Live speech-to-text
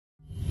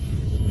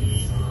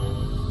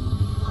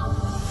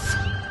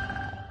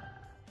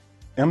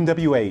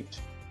MWH,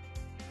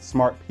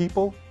 Smart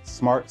People,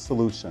 Smart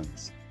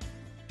Solutions.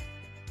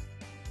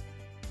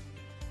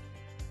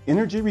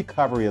 Energy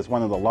recovery is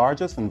one of the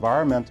largest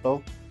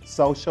environmental,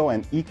 social,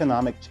 and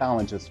economic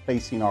challenges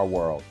facing our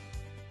world.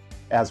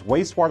 As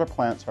wastewater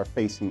plants are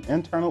facing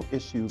internal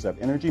issues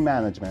of energy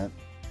management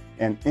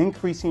and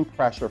increasing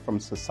pressure from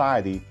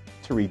society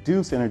to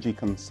reduce energy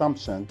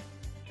consumption,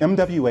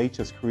 MWH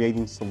is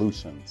creating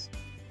solutions.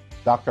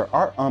 Dr.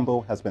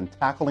 Umble has been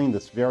tackling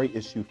this very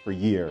issue for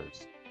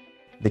years.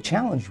 The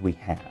challenge we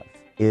have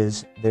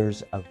is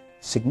there's a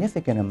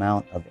significant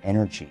amount of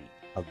energy,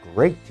 a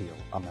great deal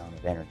amount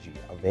of energy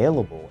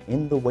available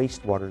in the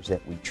wastewaters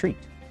that we treat.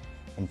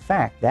 In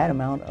fact, that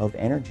amount of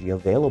energy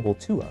available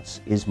to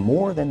us is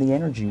more than the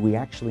energy we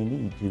actually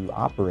need to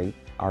operate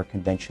our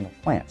conventional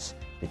plants.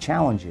 The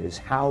challenge is,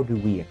 how do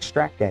we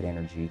extract that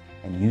energy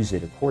and use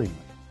it accordingly?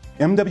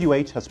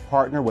 MWH has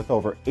partnered with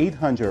over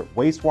 800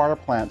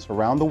 wastewater plants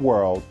around the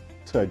world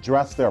to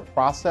address their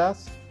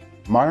process,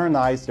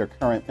 modernize their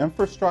current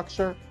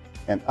infrastructure,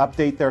 and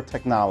update their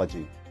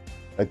technology.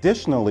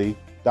 Additionally,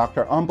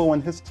 Dr. Umble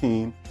and his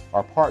team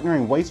are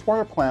partnering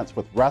wastewater plants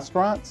with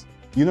restaurants,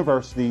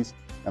 universities,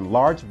 and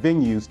large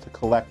venues to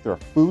collect their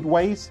food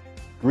waste,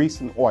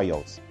 grease, and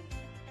oils.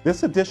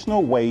 This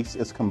additional waste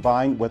is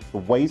combined with the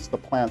waste the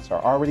plants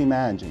are already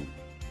managing.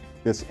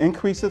 This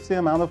increases the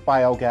amount of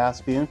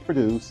biogas being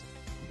produced,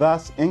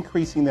 thus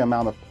increasing the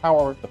amount of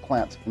power the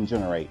plants can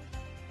generate.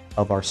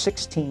 Of our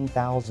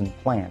 16,000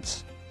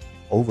 plants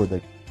over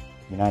the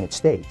United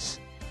States,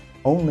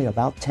 only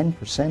about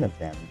 10% of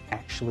them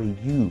actually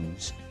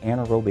use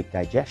anaerobic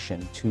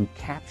digestion to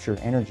capture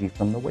energy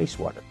from the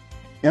wastewater.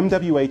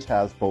 MWH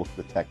has both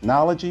the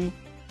technology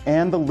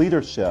and the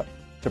leadership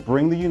to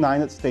bring the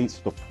United States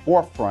to the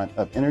forefront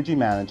of energy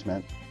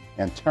management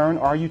and turn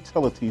our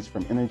utilities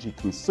from energy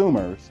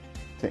consumers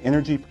to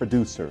energy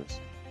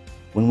producers.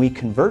 When we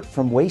convert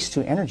from waste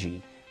to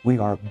energy, we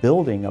are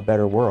building a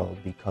better world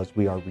because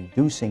we are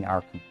reducing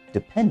our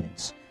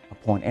dependence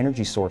upon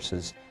energy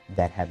sources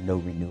that have no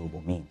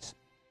renewable means.